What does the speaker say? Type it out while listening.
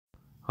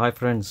Hi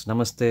friends,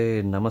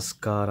 Namaste,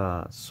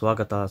 Namaskara,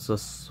 Swagata,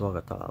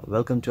 Suswagata.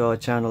 Welcome to our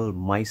channel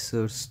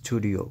Mysore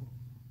Studio.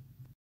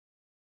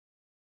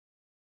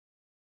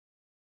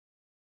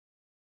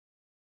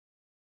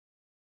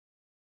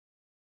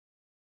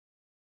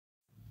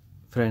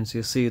 Friends,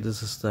 you see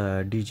this is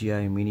the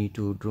DJI Mini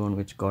 2 drone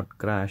which got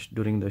crashed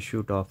during the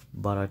shoot of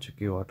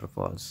Barachukki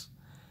waterfalls.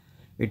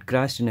 It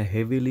crashed in a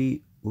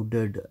heavily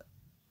wooded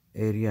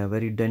area,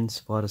 very dense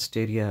forest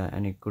area,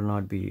 and it could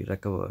not be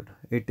recovered.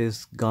 It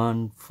is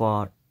gone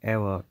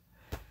forever.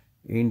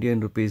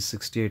 Indian rupees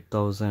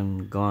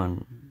 68,000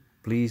 gone.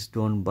 Please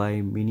don't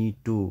buy Mini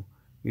 2.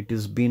 It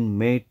is been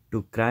made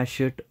to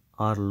crash it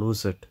or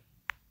lose it.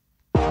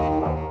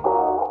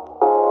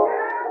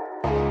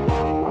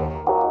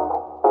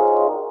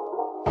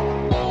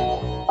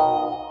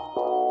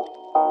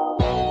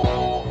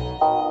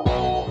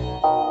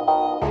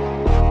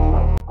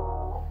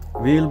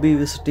 We will be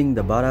visiting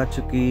the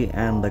Barachukki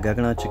and the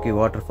Gaganachukki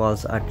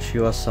waterfalls at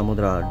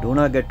Shivanasamudra. Do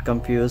not get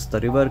confused. The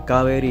river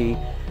Kaveri,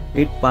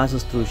 it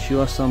passes through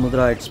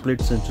Shivanasamudra. It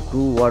splits into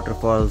two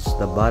waterfalls,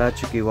 the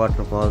Barachukki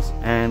waterfalls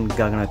and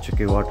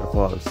Gaganachukki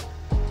waterfalls.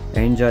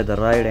 Enjoy the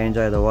ride,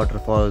 enjoy the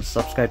waterfalls.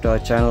 Subscribe to our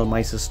channel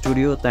Mysore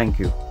Studio. Thank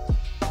you.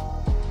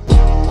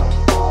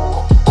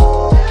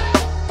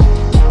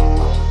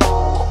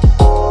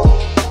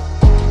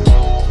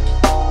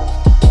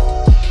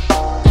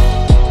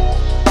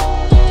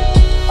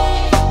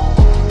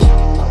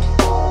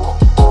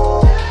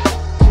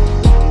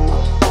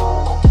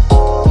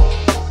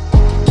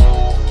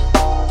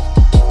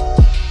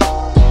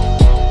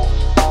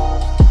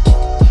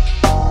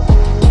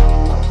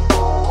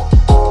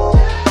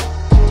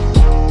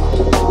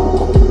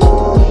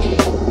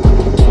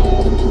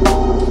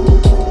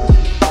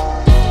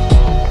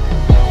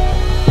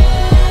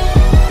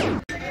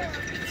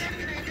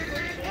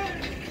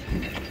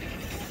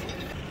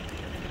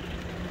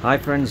 Hi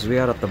friends, we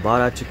are at the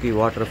Barachukki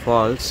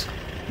waterfalls.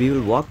 We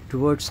will walk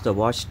towards the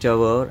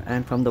watchtower,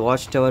 and from the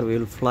watchtower we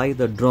will fly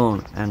the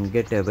drone and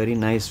get a very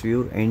nice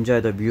view.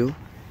 Enjoy the view.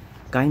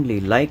 Kindly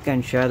like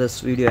and share this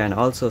video and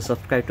also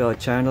subscribe to our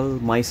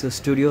channel Mysore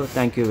Studio.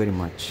 Thank you very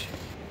much.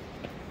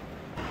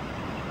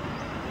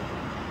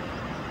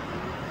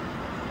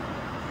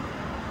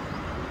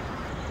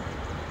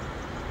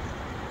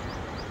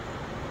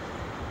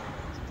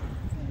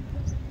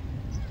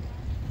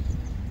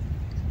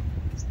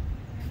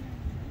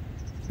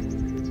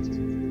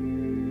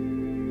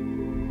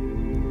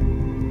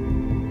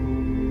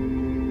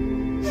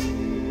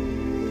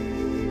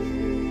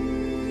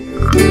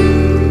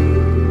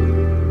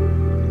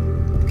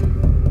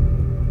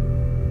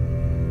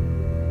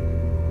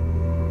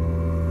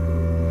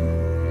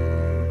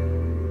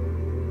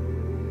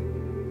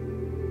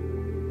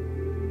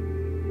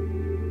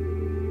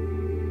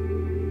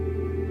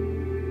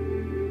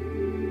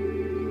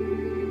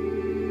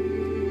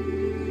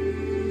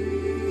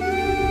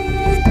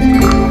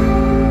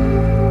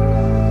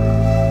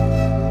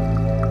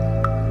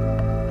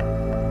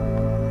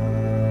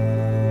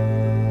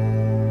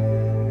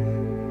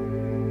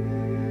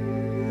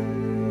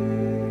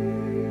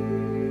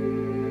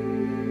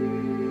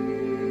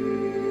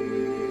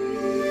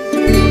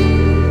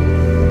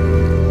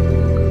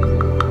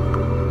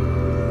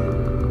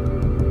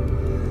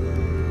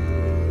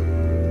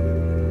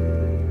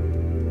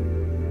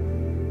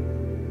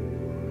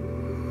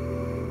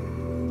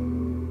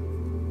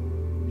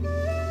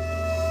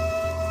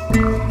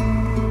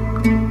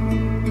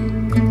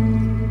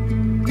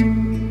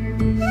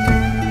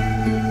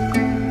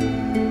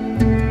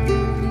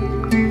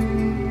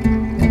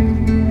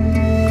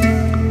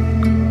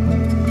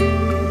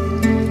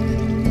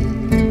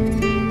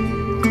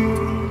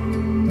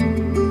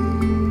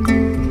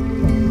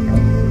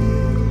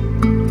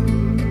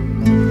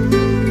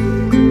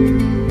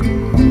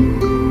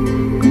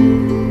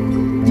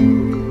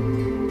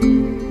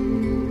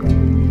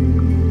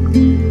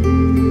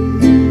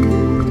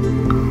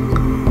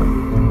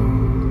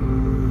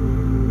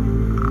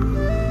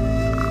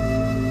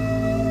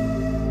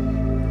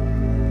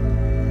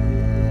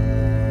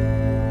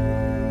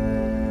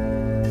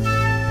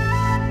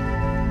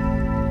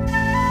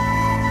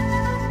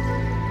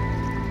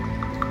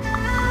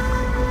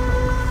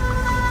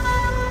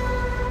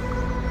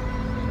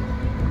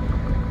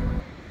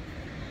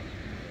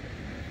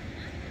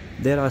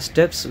 There are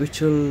steps which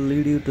will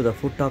lead you to the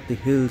foot of the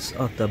hills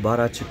of the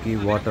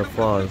Barachukki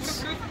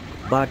waterfalls,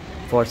 but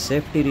for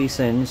safety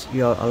reasons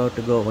you are allowed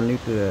to go only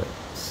to a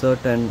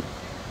certain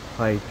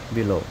height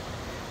below.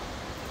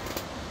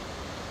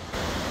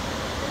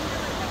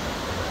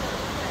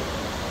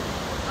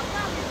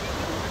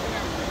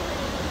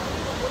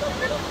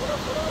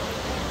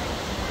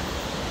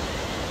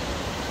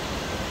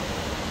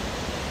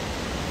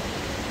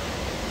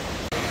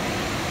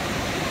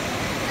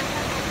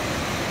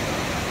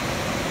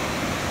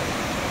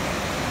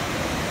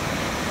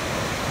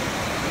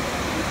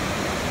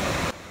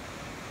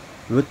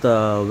 With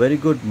a very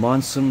good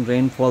monsoon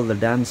rainfall, the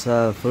dams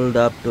are filled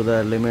up to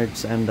the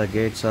limits and the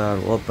gates are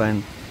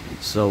open,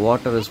 so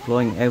water is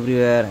flowing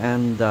everywhere,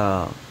 and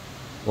the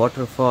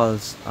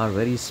waterfalls are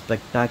very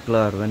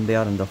spectacular when they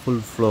are in the full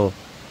flow.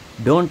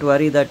 Don't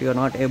worry that you are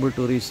not able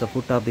to reach the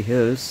foot of the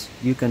hills.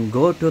 You can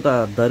go to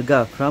the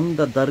dargah. From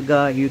the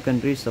dargah, you can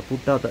reach the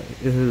foot of the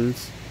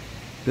hills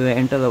to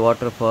enter the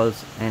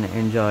waterfalls and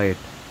enjoy it.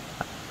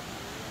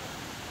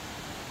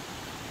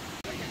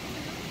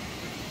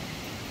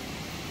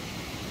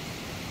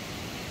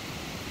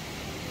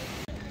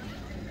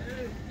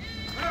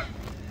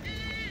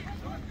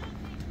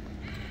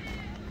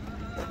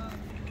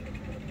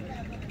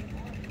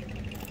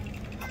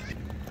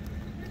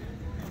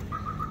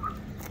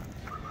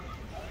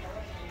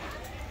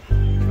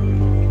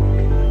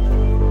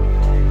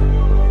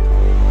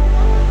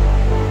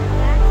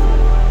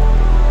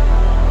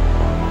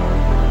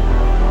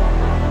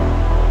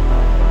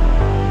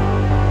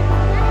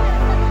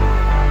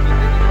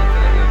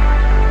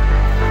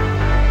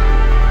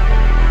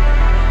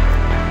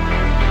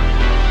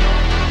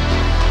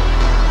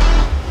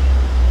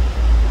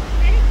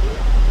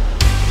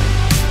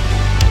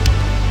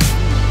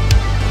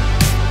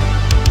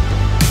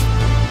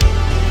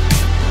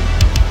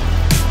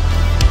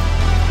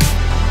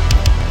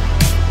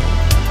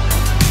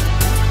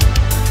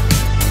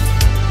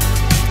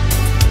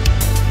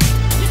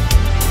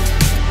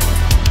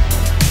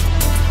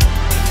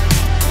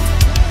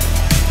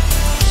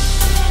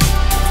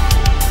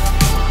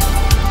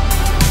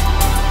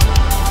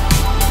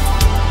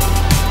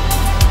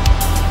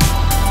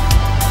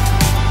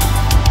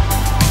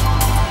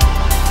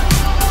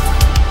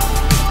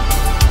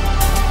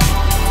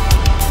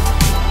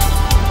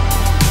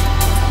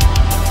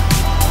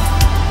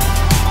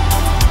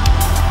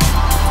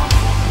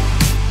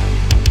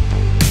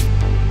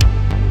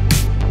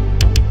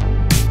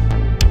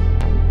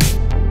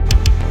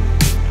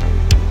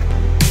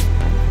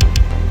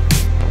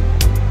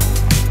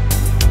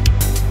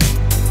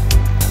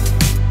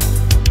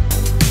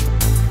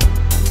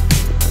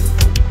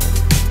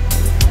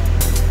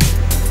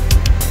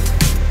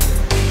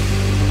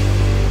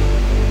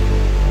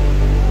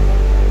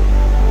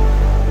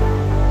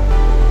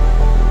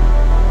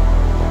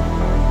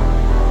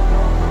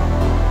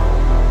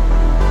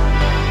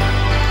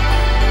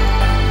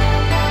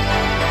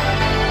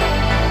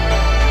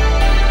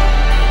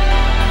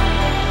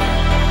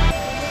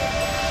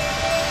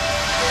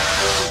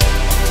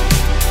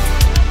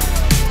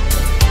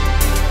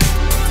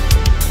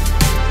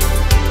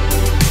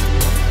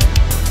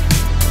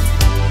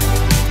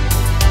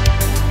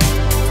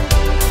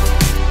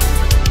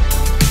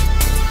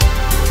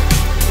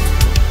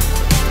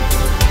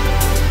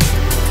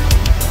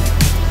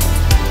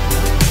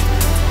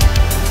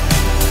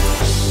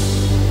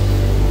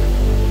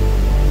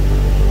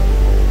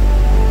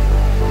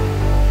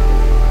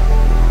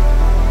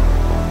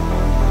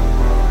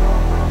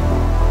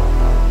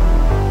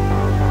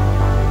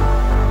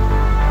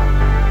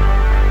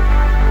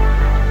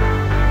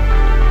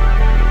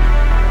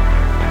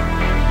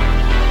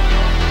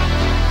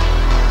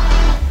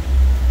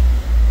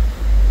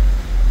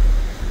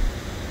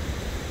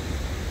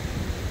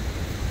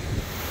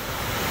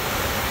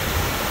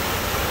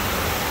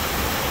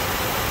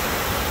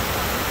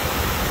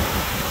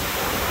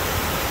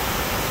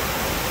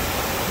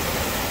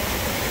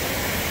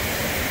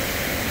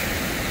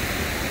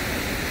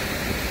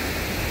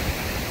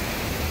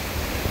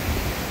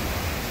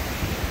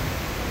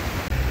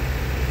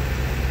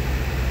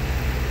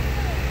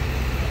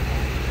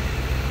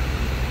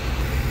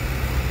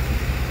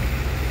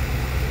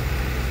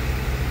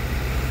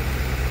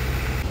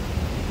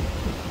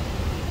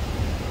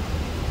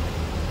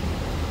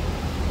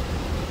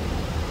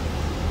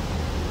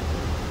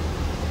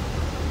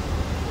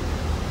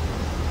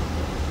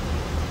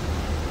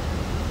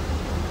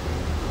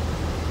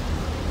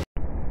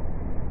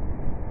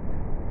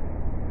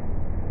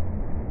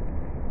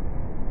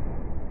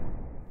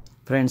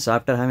 Friends,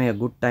 after having a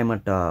good time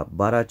at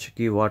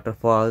Barachukki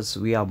waterfalls,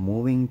 we are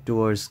moving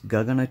towards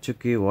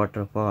Gaganachukki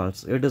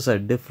waterfalls. It is a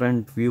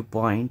different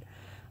viewpoint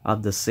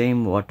of the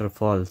same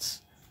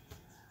waterfalls.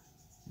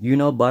 You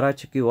know,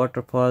 Barachukki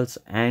waterfalls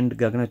and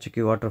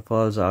Gaganachukki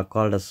waterfalls are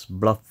called as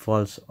Bluff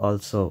falls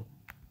also.